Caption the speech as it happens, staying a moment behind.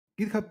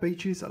GitHub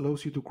Pages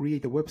allows you to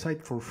create a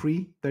website for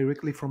free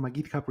directly from a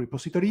GitHub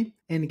repository,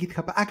 and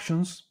GitHub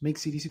Actions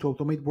makes it easy to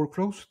automate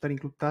workflows that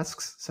include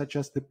tasks such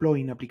as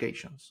deploying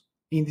applications.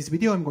 In this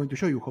video, I'm going to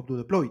show you how to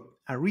deploy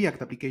a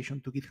React application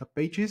to GitHub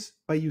Pages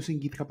by using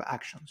GitHub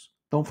Actions.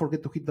 Don't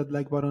forget to hit that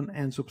like button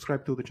and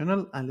subscribe to the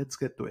channel, and let's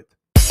get to it.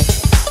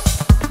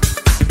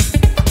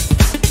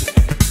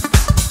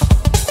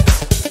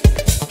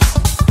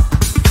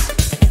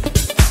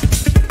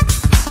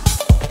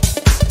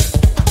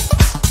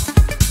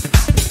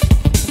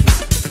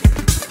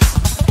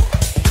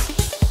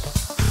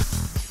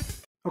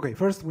 Okay,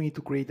 first we need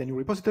to create a new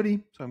repository,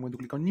 so I'm going to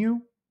click on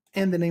New,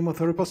 and the name of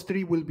the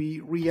repository will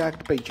be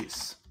React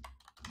Pages.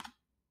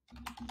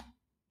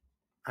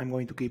 I'm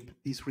going to keep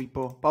this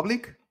repo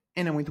public,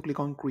 and I'm going to click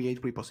on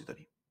Create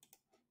Repository.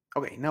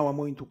 Okay, now I'm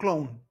going to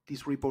clone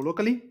this repo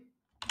locally.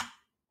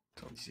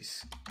 So this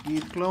is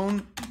git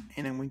clone,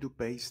 and I'm going to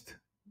paste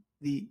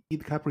the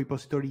GitHub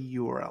repository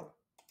URL.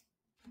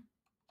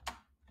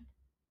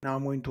 Now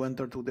I'm going to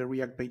enter to the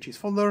React Pages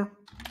folder.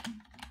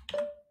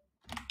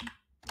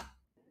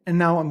 And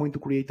now I'm going to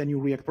create a new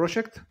React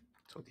project.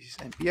 So this is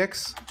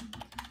npx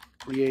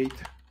create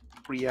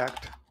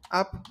React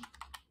app.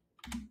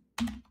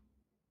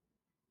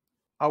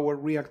 Our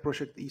React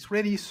project is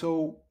ready,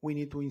 so we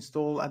need to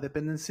install a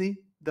dependency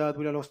that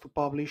will allow us to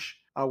publish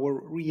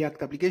our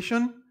React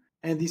application.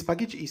 And this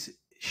package is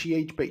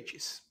Github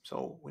Pages.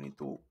 So we need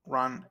to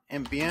run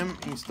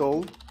npm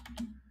install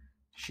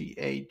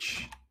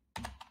Github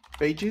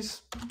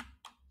Pages.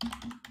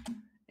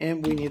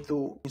 And we need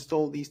to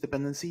install this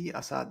dependency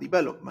as a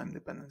development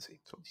dependency.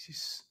 So this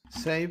is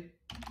save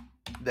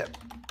dev.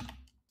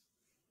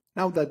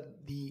 Now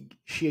that the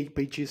Github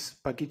Pages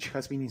package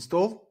has been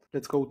installed,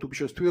 let's go to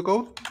Visual Studio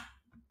Code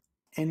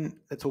and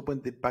let's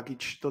open the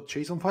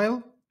package.json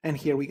file. And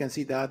here we can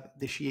see that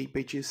the Github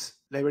Pages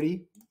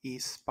library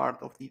is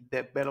part of the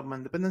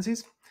development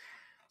dependencies.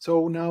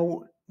 So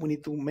now we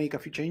need to make a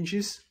few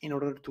changes in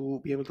order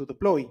to be able to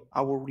deploy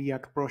our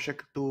React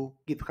project to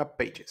GitHub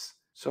Pages.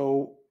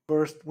 So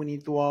first, we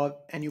need to add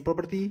a new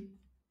property.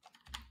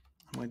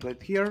 I'm going to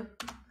add here.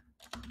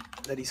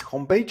 That is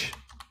homepage.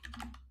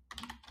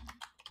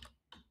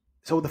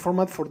 So the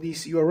format for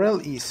this URL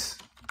is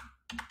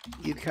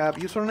GitHub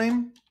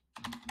username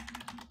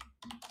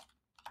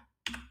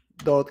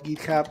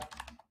 .github.io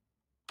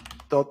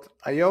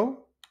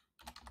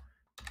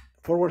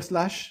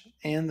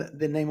 / and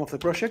the name of the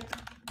project,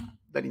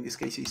 that in this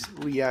case is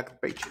React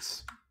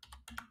Pages.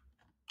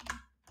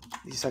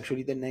 This is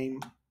actually the name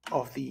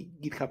of the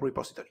GitHub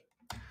repository.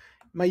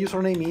 My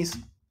username is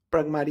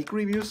pragmatic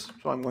reviews,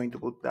 so I'm going to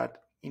put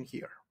that in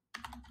here.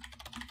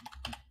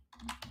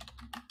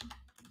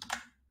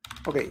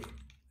 Okay,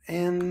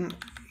 and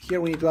here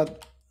we need to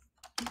add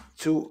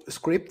two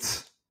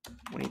scripts.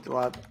 We need to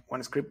add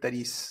one script that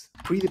is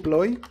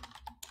pre-deploy,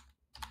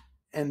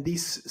 and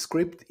this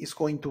script is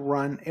going to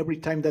run every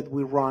time that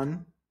we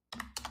run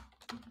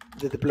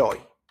the deploy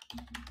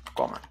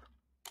command.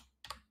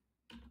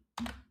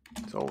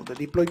 So the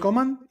deploy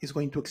command is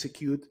going to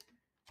execute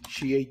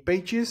Github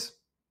Pages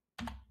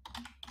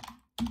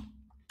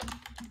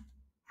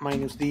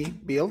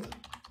 -d build.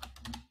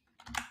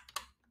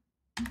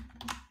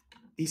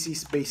 This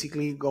is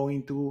basically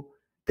going to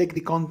take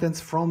the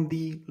contents from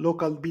the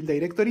local build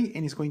directory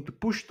and is going to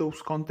push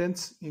those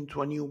contents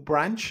into a new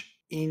branch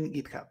in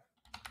GitHub.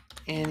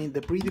 And in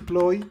the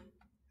pre-deploy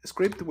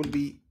script will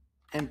be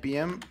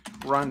npm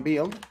run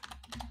build.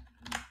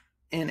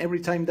 And every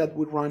time that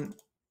we run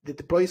the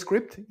deploy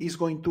script is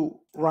going to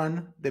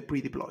run the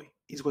pre-deploy.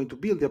 It's going to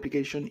build the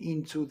application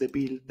into the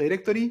build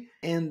directory,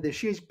 and the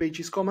Github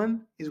Pages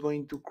command is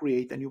going to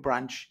create a new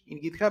branch in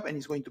GitHub and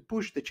is going to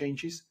push the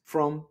changes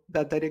from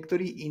that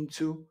directory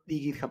into the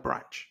GitHub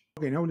branch.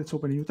 Okay, now let's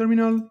open a new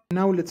terminal.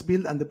 Now let's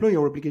build and deploy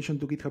our application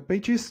to GitHub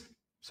Pages.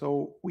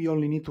 So we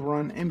only need to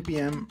run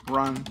npm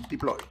run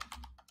deploy.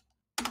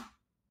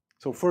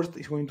 So first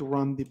it's going to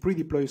run the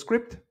pre-deploy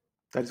script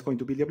that is going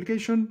to build the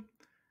application.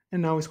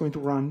 And now it's going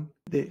to run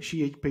the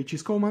Github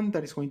Pages command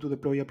that is going to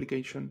deploy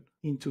application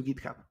into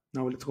GitHub.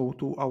 Now let's go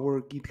to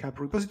our GitHub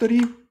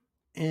repository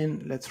and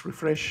let's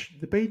refresh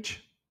the page.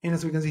 And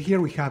as we can see here,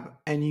 we have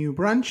a new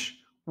branch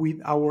with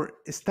our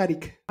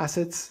static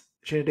assets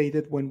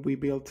generated when we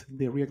built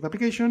the React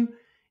application.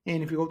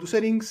 And if we go to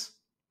settings,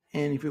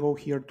 and if we go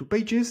here to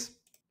pages,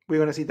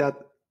 we're going to see that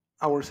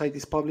our site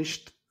is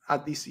published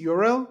at this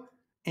URL.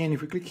 And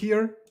if we click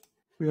here,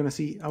 we're going to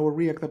see our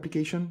React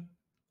application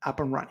up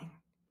and running.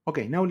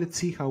 Okay, now let's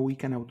see how we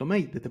can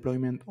automate the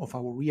deployment of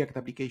our React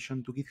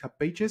application to GitHub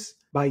Pages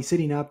by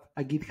setting up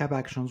a GitHub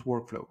Actions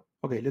workflow.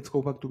 Okay, let's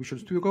go back to Visual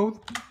Studio Code.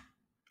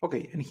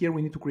 Okay, and here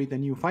we need to create a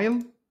new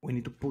file. We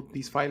need to put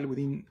this file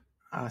within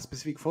a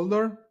specific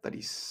folder that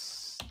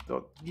is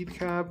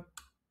 .github.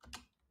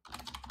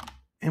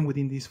 And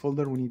within this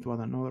folder, we need to add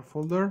another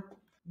folder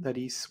that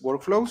is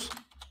workflows.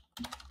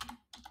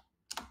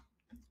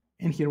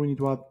 And here we need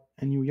to add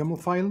a new YAML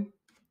file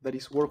that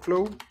is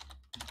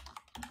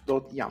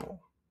workflow.yaml.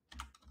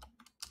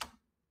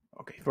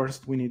 Okay, first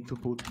we need to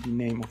put the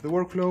name of the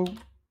workflow,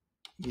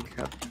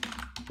 GitHub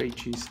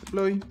pages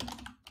deploy.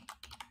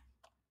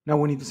 Now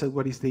we need to set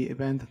what is the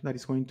event that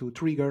is going to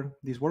trigger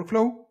this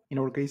workflow. In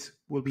our case,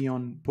 will be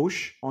on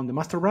push on the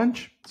master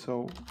branch.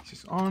 So this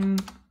is on,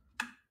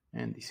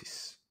 and this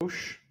is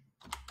push.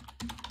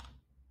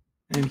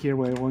 And here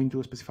we're going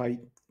to specify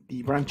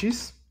the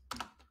branches,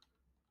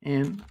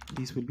 and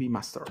this will be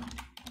master.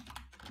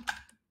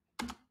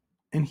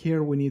 And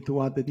here we need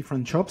to add the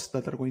different shops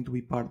that are going to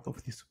be part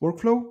of this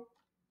workflow.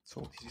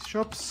 So this is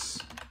shops.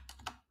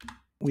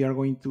 We are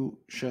going to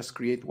just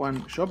create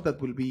one shop that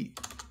will be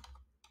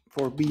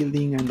for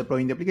building and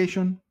deploying the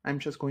application. I'm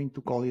just going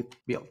to call it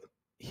build.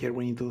 Here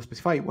we need to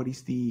specify what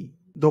is the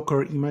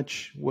Docker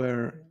image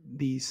where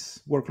this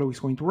workflow is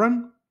going to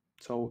run.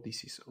 So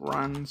this is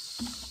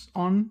runs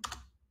on,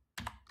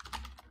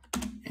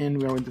 and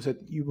we are going to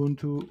set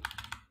Ubuntu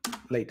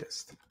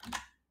latest.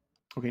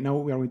 Okay, now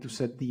we are going to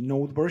set the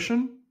node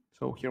version.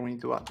 So here we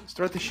need to add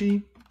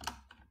strategy.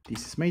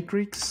 This is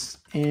matrix,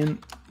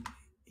 and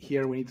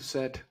here we need to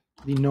set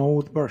the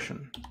node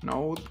version.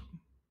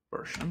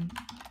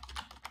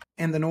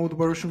 And the node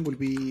version will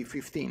be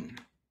 15.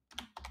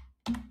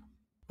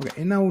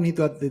 Okay, and now we need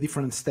to add the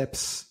different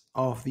steps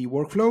of the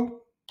workflow.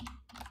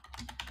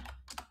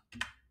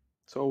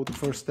 So the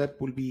first step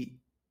will be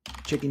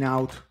checking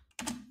out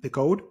the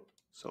code.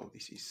 So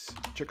this is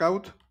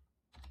checkout.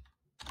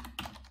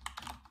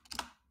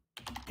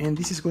 And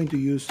this is going to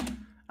use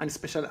a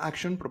special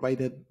action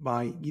provided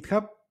by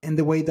GitHub. And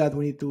the way that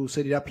we need to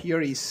set it up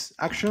here is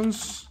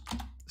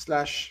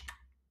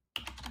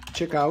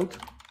actions/checkout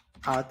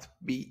at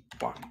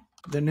B1.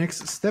 The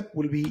next step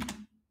will be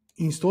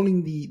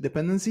installing the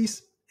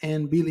dependencies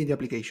and building the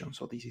application.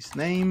 So this is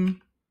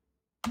name,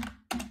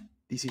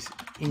 this is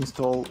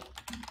install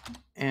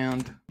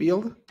and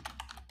build.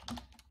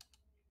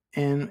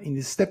 And in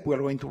this step, we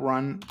are going to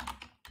run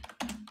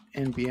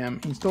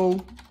npm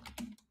install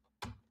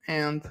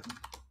and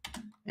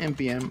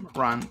npm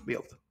run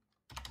build.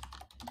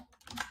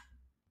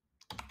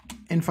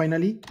 And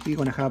finally, we're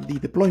going to have the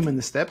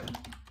deployment step.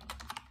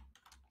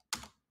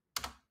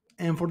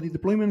 And for the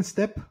deployment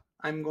step,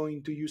 I'm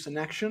going to use an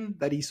action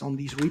that is on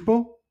this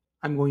repo.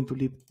 I'm going to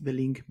leave the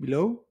link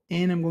below,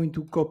 and I'm going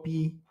to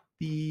copy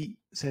the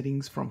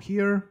settings from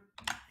here,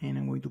 and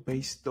I'm going to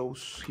paste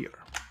those here.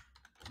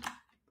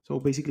 So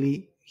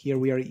basically, here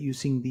we are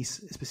using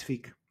this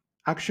specific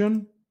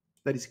action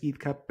that is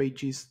GitHub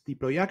Pages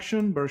deploy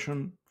action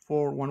version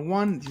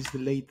 4.11. This is the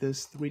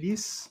latest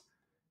release.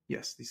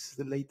 Yes, this is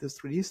the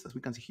latest release, as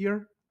we can see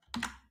here.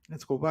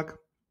 Let's go back.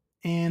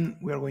 And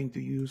we are going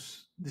to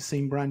use the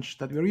same branch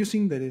that we are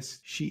using, that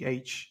is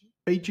GH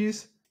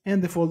Pages.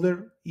 And the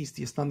folder is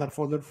the standard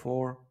folder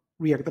for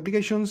React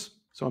applications.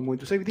 So I'm going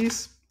to save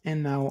this.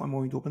 And now I'm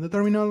going to open the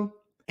terminal.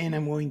 And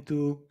I'm going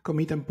to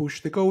commit and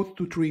push the code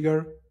to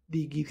trigger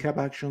the GitHub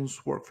Actions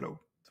workflow.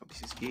 So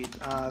this is git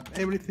add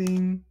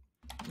everything,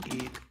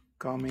 git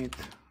commit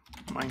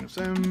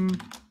 -m,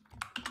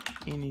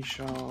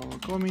 initial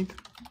commit.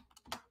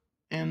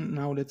 And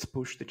now let's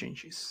push the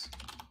changes.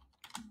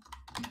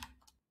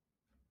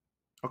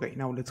 Okay,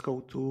 now let's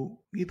go to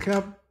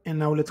GitHub, and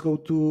now let's go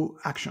to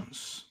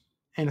Actions.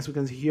 And as we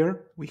can see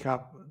here, we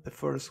have the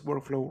first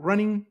workflow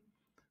running.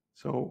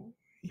 So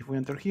if we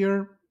enter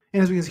here,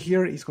 and as we can see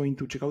here, it's going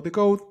to check out the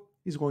code,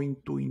 it's going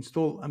to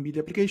install and build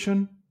the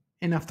application,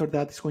 and after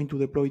that, it's going to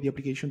deploy the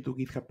application to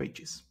GitHub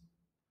Pages.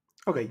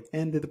 Okay,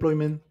 and the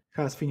deployment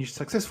has finished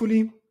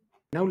successfully.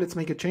 Now let's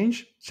make a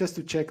change, just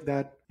to check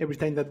that every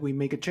time that we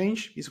make a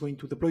change, it's going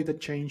to deploy that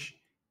change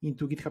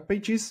into GitHub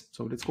Pages.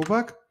 So let's go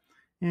back.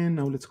 And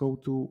now let's go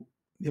to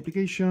the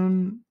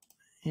application,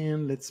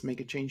 and let's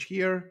make a change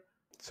here.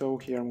 So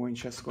here I'm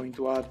just going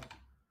to add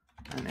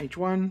an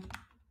H1,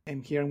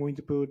 and here I'm going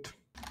to put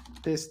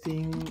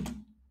testing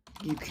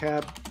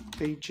GitHub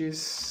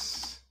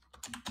Pages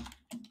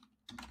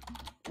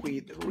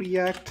with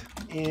React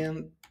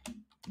and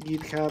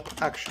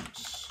GitHub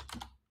Actions.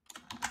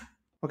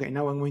 Okay,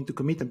 now I'm going to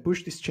commit and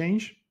push this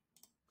change.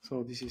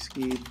 So this is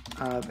git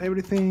add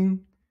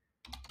everything,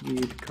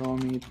 git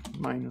commit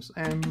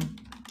 -m,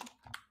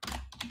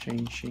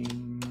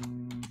 changing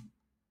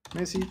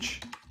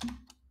message.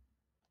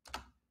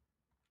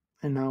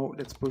 And now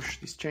let's push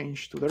this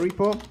change to the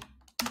repo.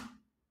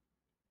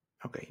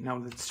 Okay, now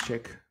let's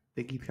check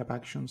the GitHub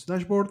Actions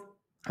dashboard.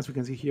 As we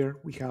can see here,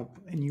 we have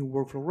a new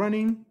workflow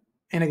running.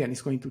 And again,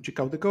 it's going to check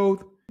out the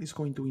code, it's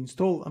going to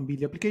install and build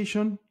the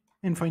application,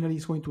 and finally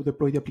it's going to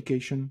deploy the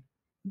application.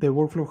 The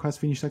workflow has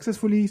finished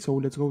successfully, so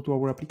let's go to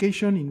our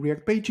application in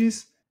React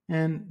Pages,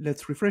 and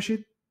let's refresh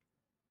it.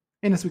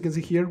 And as we can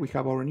see here, we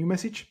have our new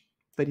message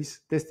that is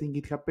testing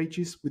GitHub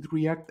Pages with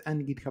React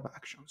and GitHub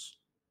Actions.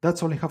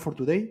 That's all I have for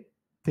today.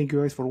 Thank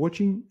you guys for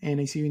watching, and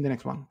I see you in the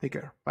next one. Take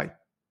care. Bye.